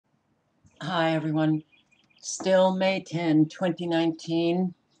Hi everyone, still May 10,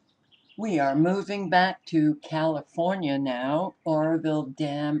 2019. We are moving back to California now, Oroville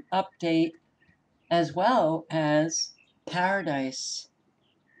Dam update, as well as Paradise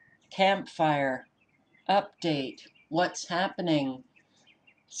Campfire update. What's happening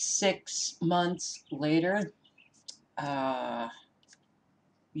 6 months later? Yeah.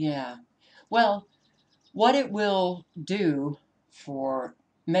 Well, what it will do for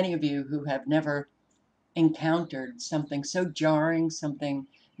many of you who have never encountered something so jarring,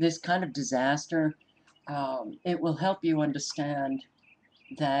 this kind of disaster, it will help you understand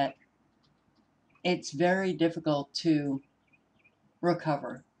that it's very difficult to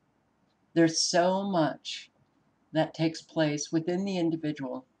recover. There's so much that takes place within the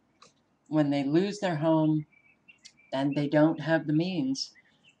individual when they lose their home and they don't have the means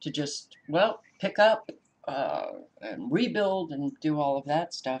to just, well, pick up and rebuild and do all of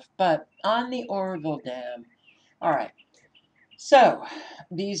that stuff. But on the Oroville Dam, all right. So,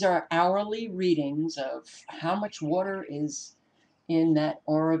 these are hourly readings of how much water is in that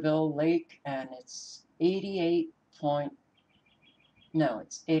Oroville Lake, and it's 888,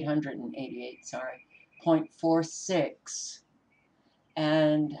 sorry, 0.46.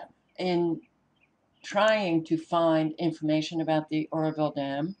 And in trying to find information about the Oroville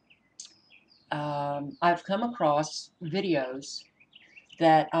Dam, I've come across videos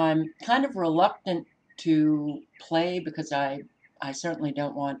that I'm kind of reluctant to play because I certainly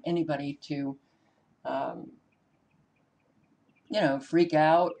don't want anybody to freak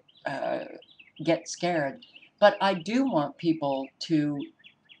out, get scared. But I do want people to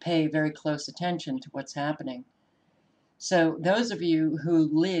pay very close attention to what's happening. So those of you who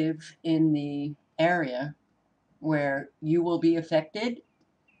live in the area where you will be affected,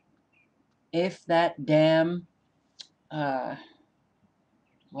 if that dam,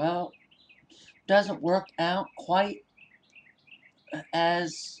 well, doesn't work out quite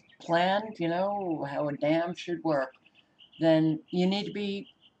as planned, how a dam should work, then you need to be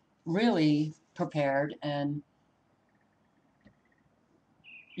really prepared and,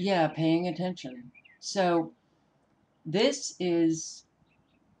 yeah, paying attention. So this is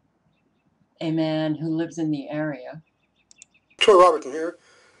a man who lives in the area. Troy Robertson here.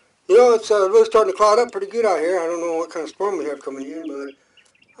 It's really starting to cloud up pretty good out here. I don't know what kind of storm we have coming in, but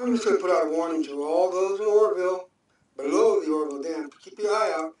I'm just going to put out a warning to all those in Oroville, below the Oroville Dam. Keep your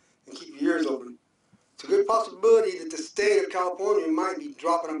eye out and keep your ears open. It's a good possibility that the state of California might be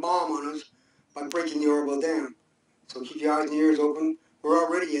dropping a bomb on us by breaking the Oroville Dam. So keep your eyes and ears open. We're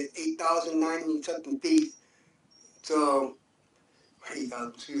already at 8,090 something feet. So,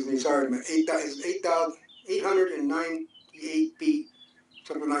 8,000, excuse me, sorry, 8,898 feet,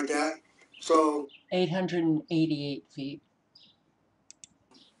 something like that. So 888 feet.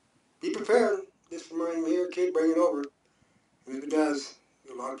 Be prepared. This from here, kid, bring it over. And if it does,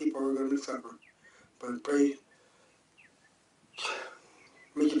 a lot of people are going to suffer. But pray,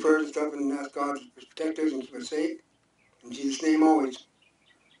 make your prayers and stuff, and ask God to protect us and keep us safe. In Jesus' name, always.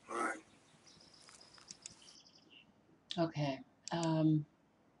 All right. Okay.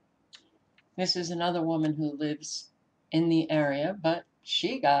 This is another woman who lives in the area, but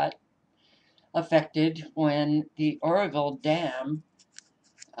she got affected when the Oroville Dam,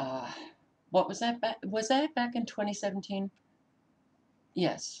 what was that back? Was that back in 2017?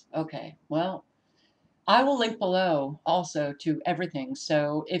 Yes. Okay. Well, I will link below also to everything.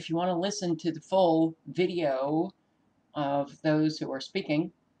 So if you want to listen to the full video of those who are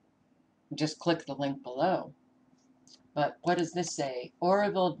speaking, just click the link below. But what does this say?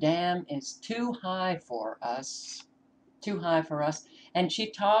 Oroville Dam is too high for us. Too high for us. And she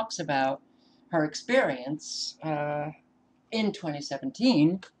talks about her experience in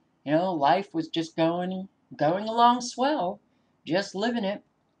 2017. Life was just going along swell, just living it.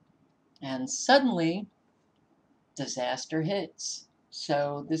 And suddenly, disaster hits.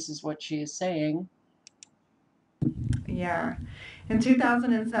 So this is what she is saying. Yeah. In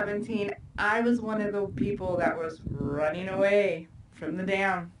 2017, I was one of the people that was running away from the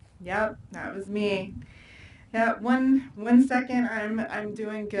dam. Yep, that was me. Yeah, one second I'm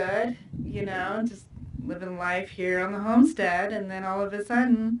doing good, just living life here on the homestead, and then all of a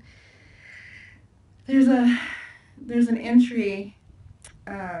sudden there's an entry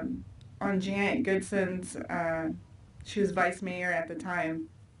on Janet Goodson's. She was vice mayor at the time.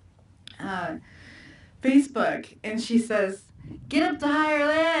 Facebook, and she says, "Get up to higher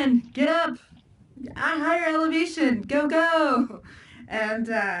land, get up, higher elevation, go go," and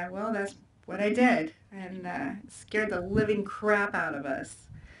well, that's what I did, and scared the living crap out of us.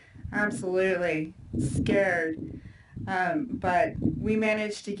 Absolutely scared. But we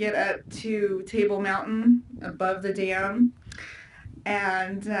managed to get up to Table Mountain above the dam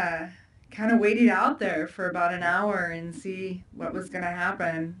and kind of waited out there for about an hour and see what was going to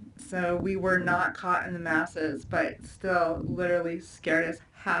happen. So we were not caught in the masses, but still literally scared us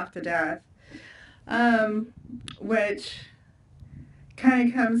half to death. Which kind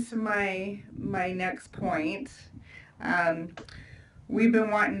of comes to my next point. Um, we've been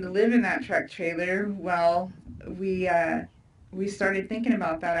wanting to live in that truck trailer. Well, we started thinking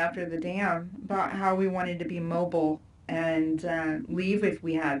about that after the dam, about how we wanted to be mobile and leave if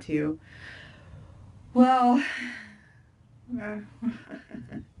we had to. Well, uh,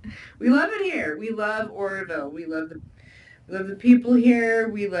 we love it here. We love Oroville. We love the people here.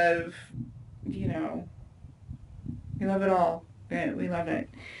 We love, you know, we love it all. We love it.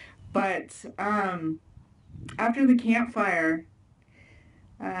 But after the campfire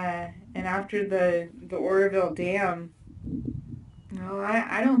and after the Oroville Dam, no,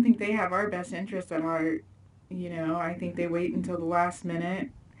 I don't think they have our best interests at heart. You know, I think they wait until the last minute.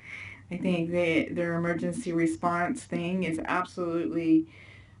 I think their emergency response thing is absolutely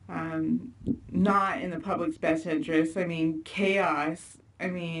um, not in the public's best interest. I mean, chaos. I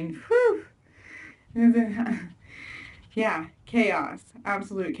mean, whew. Yeah, chaos.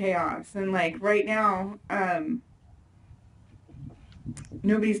 Absolute chaos. And like right now,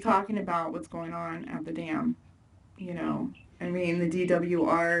 nobody's talking about what's going on at the dam. You know, I mean, the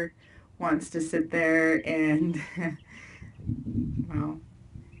DWR wants to sit there and, well,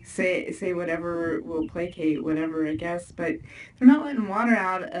 say whatever will placate whatever, I guess. But they're not letting water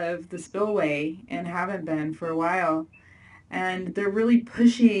out of the spillway and haven't been for a while. And they're really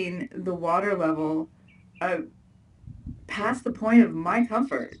pushing the water level uh, past the point of my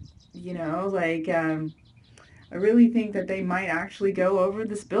comfort. You know, like, I really think that they might actually go over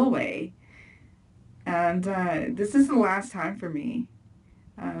the spillway. And this is the last time for me.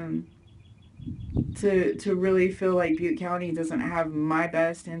 Um, to really feel like Butte County doesn't have my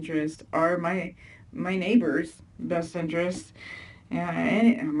best interest or my neighbor's best interest,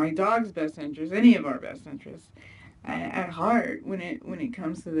 and my dog's best interest, any of our best interests at heart when it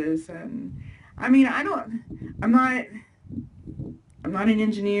comes to this. And I mean, I'm not I'm not an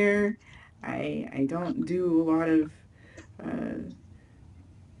engineer. I don't do a lot of uh,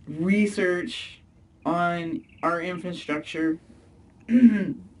 research on our infrastructure.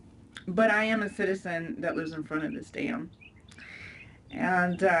 But I am a citizen that lives in front of this dam.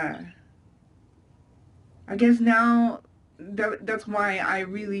 And I guess now that's why I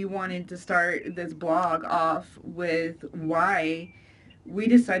really wanted to start this blog off with why we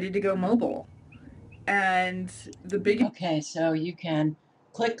decided to go mobile. And the biggest. Okay, so you can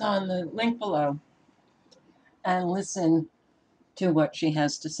click on the link below and listen to what she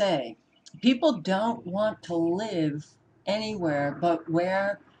has to say. People don't want to live anywhere but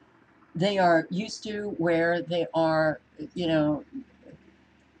where they are used to, where they are, you know,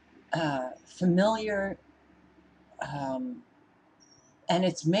 familiar, um, and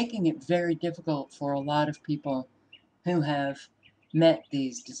it's making it very difficult for a lot of people who have met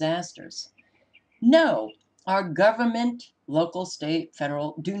these disasters. No, our government, local, state,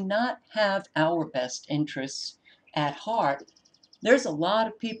 federal, do not have our best interests at heart. There's a lot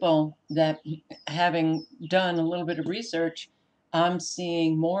of people that, having done a little bit of research, I'm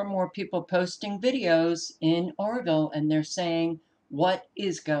seeing more and more people posting videos in Oroville, and they're saying, what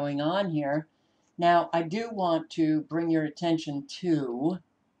is going on here? Now, I do want to bring your attention to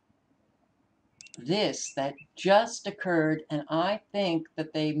this that just occurred, and I think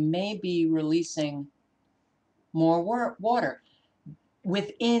that they may be releasing more water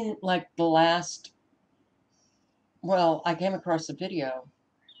within like the last, well, I came across a video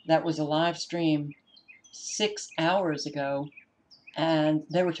that was a live stream 6 hours ago, and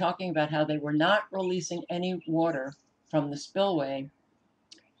they were talking about how they were not releasing any water from the spillway,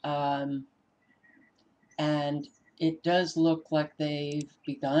 and it does look like they've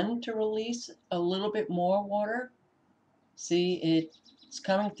begun to release a little bit more water. See, it's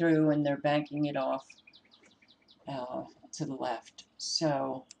coming through and they're banking it off to the left.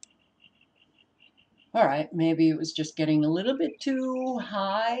 So, all right, maybe it was just getting a little bit too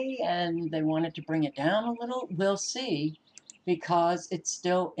high and they wanted to bring it down a little. We'll see, because it's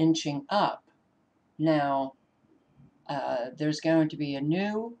still inching up. Now, there's going to be a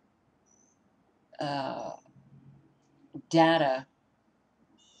new uh, data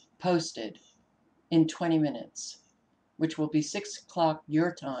posted in 20 minutes, which will be 6 o'clock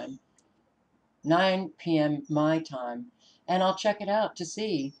your time, 9 p.m. my time, and I'll check it out to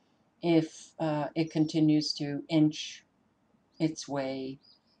see if it continues to inch its way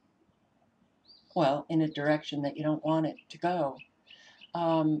well, in a direction that you don't want it to go.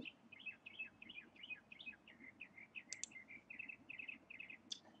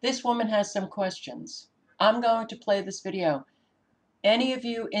 This woman has some questions. I'm going to play this video. Any of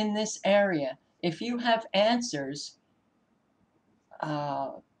you in this area, if you have answers,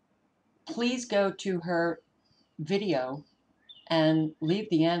 please go to her video and leave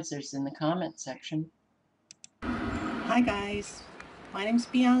the answers in the comment section. Hi guys, my name's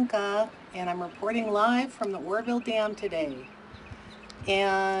Bianca and I'm reporting live from the Oroville Dam today.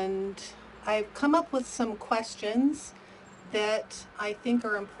 And I've come up with some questions that I think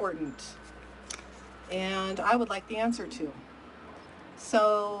are important and I would like the answer to.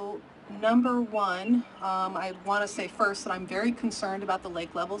 So number one, I want to say first that I'm very concerned about the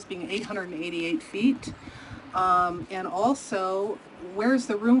lake levels being 888 feet. And also, where's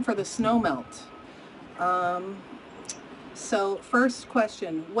the room for the snow melt? So first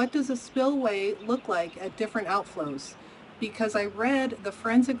question, what does a spillway look like at different outflows? Because I read the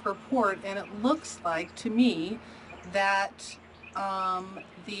forensic report and it looks like to me that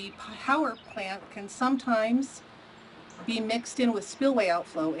the power plant can sometimes be mixed in with spillway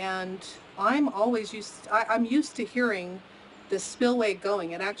outflow, and I'm used to hearing the spillway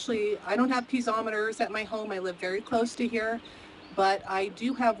going. And actually, I don't have piezometers at my home. I live very close to here, but I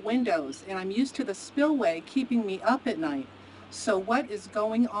do have windows, and I'm used to the spillway keeping me up at night. So what is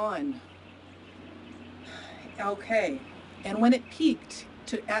going on? Okay, and when it peaked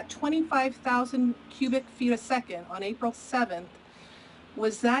at 25,000 cubic feet a second on April 7th,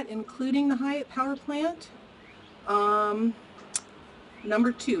 was that including the Hyatt power plant?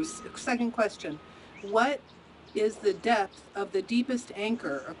 Number two, second question. What is the depth of the deepest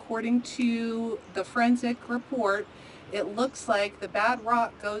anchor? According to the forensic report, it looks like the bad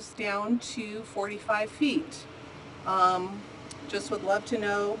rock goes down to 45 feet. Just would love to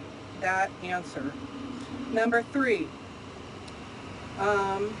know that answer. Number three,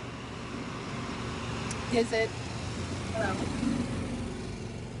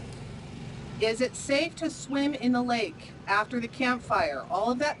 is it safe to swim in the lake after the campfire?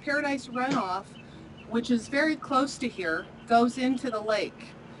 All of that Paradise runoff, which is very close to here, goes into the lake.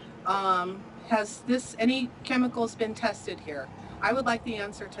 Has any chemicals been tested here? I would like the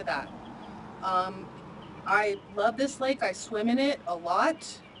answer to that. I love this lake. I swim in it a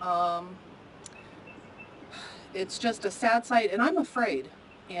lot. It's just a sad sight, and I'm afraid.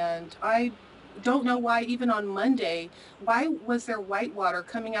 And I don't know why, even on Monday, why was there white water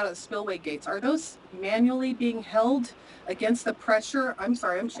coming out of the spillway gates? Are those manually being held against the pressure? I'm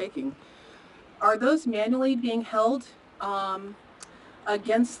sorry, I'm shaking. Are those manually being held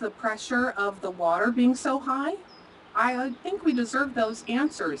against the pressure of the water being so high? I think we deserve those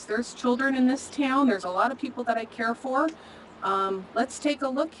answers. There's children in this town. There's a lot of people that I care for. Let's take a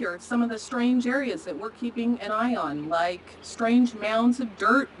look here at some of the strange areas that we're keeping an eye on, like strange mounds of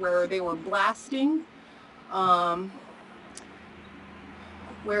dirt where they were blasting.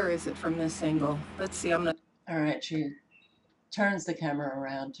 Where is it from this angle? Let's see, All right, she turns the camera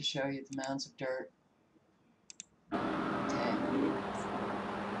around to show you the mounds of dirt. Okay.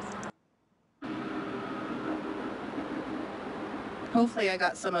 Hopefully I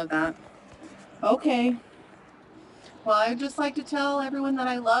got some of that. Okay. Well, I'd just like to tell everyone that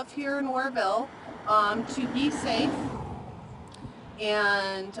I love here in Oroville to be safe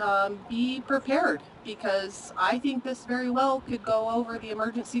and be prepared, because I think this very well could go over the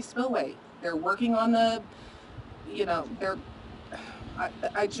emergency spillway. They're working on the,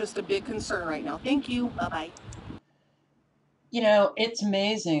 it's just a big concern right now. Thank you. Bye-bye. You know, it's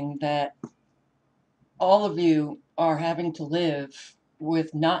amazing that all of you are having to live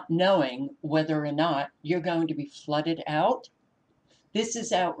with not knowing whether or not you're going to be flooded out. This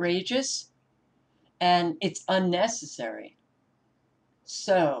is outrageous and it's unnecessary.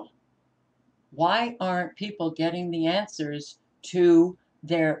 So, why aren't people getting the answers to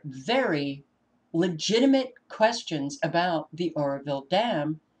their very legitimate questions about the Oroville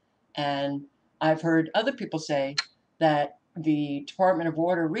Dam? And I've heard other people say that the Department of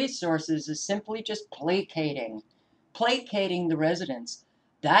Water Resources is simply just placating the residents.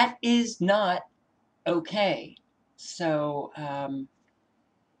 That is not okay. So,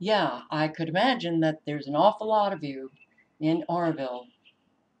 yeah, I could imagine that there's an awful lot of you in Oroville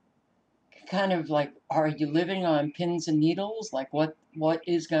kind of like, are you living on pins and needles? Like, what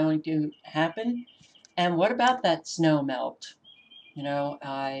is going to happen? And what about that snow melt? You know,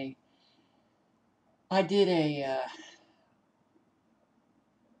 I did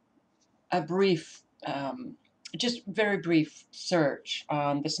a brief, just very brief search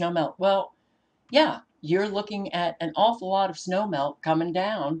on the snow melt. Well, yeah, you're looking at an awful lot of snow melt coming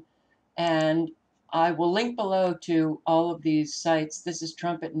down, and I will link below to all of these sites. This is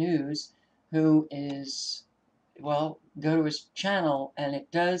Trumpet News, who is, well, go to his channel, and it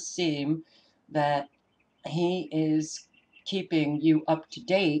does seem that he is keeping you up to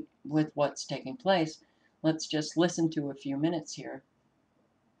date with what's taking place. Let's just listen to a few minutes here.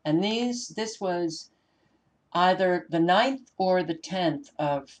 And this was either the 9th or the 10th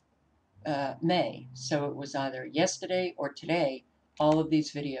of May. So it was either yesterday or today, all of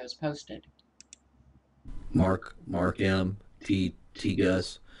these videos posted. Mark M, T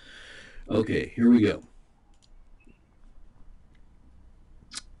Gus. Okay, here we go.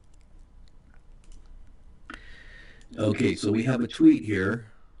 Okay, so we have a tweet here.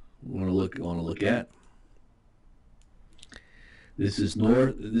 Want to look at. This is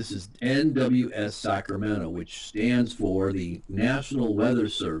NWS Sacramento, which stands for the National Weather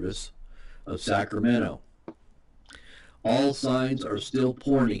Service of Sacramento. All signs are still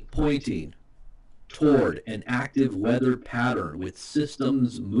pointing toward an active weather pattern with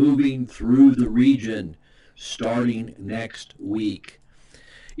systems moving through the region starting next week.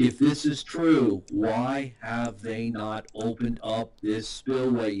 If this is true, why have they not opened up this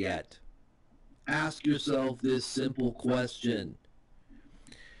spillway yet? Ask yourself this simple question.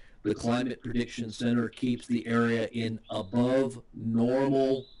 The Climate Prediction Center keeps the area in above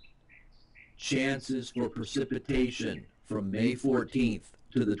normal chances for precipitation from May 14th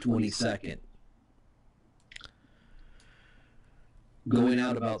to the 22nd. Going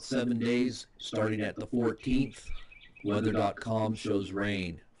out about 7 days, starting at the 14th, weather.com shows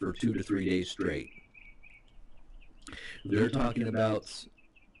rain for 2 to 3 days straight. They're talking about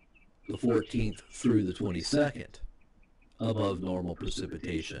the 14th through the 22nd above normal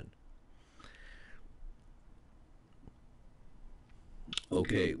precipitation.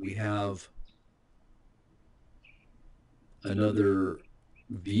 Okay, we have another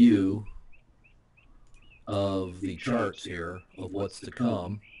view of the charts here of what's to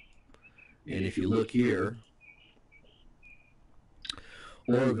come. And if you look here,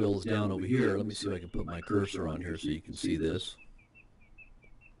 Oroville's down over here. Let me see if I can put my cursor on here so you can see this.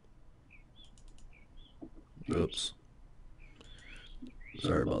 Oops.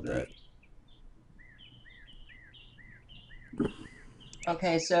 Sorry about that.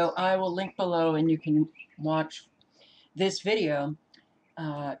 Okay, so I will link below and you can watch this video.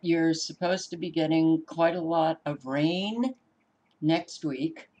 You're supposed to be getting quite a lot of rain next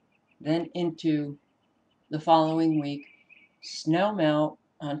week, then into the following week, snow melt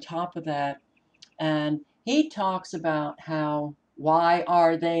on top of that. And he talks about how, why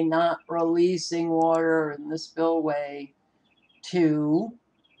are they not releasing water in the spillway to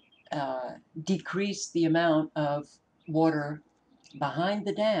decrease the amount of water behind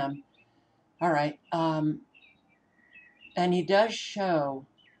the dam. All right. And he does show,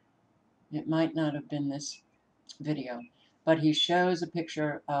 it might not have been this video, but he shows a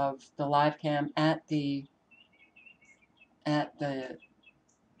picture of the live cam at the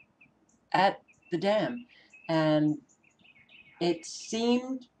dam. And it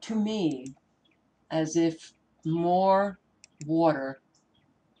seemed to me as if more water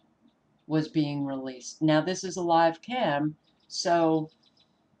was being released. Now this is a live cam, so,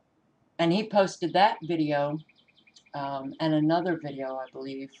 and he posted that video and another video, I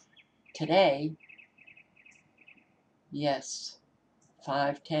believe, today. Yes,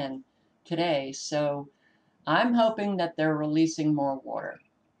 5:10 today. So I'm hoping that they're releasing more water,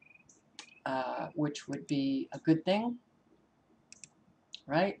 which would be a good thing,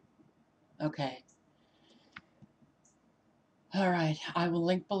 right? Okay. All right, I will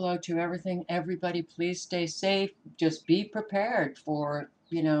link below to everything. Everybody, please stay safe. Just be prepared for,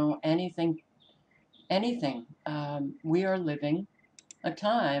 anything. We are living a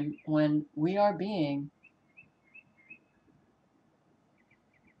time when we are being,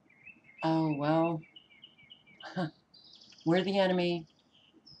 we're the enemy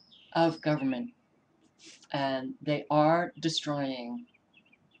of government, and they are destroying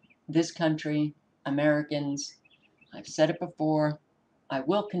this country, Americans. I've said it before. I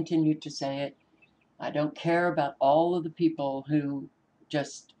will continue to say it. I don't care about all of the people who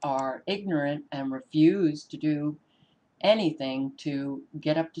just are ignorant and refuse to do anything to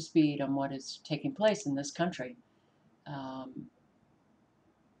get up to speed on what is taking place in this country. I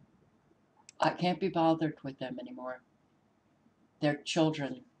can't be bothered with them anymore. They're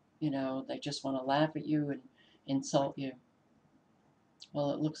children, they just want to laugh at you and insult you.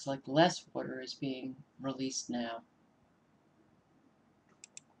 Well, it looks like less water is being released now.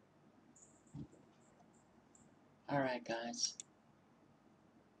 All right, guys.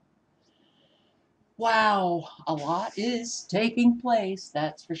 Wow, a lot is taking place,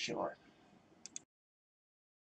 that's for sure.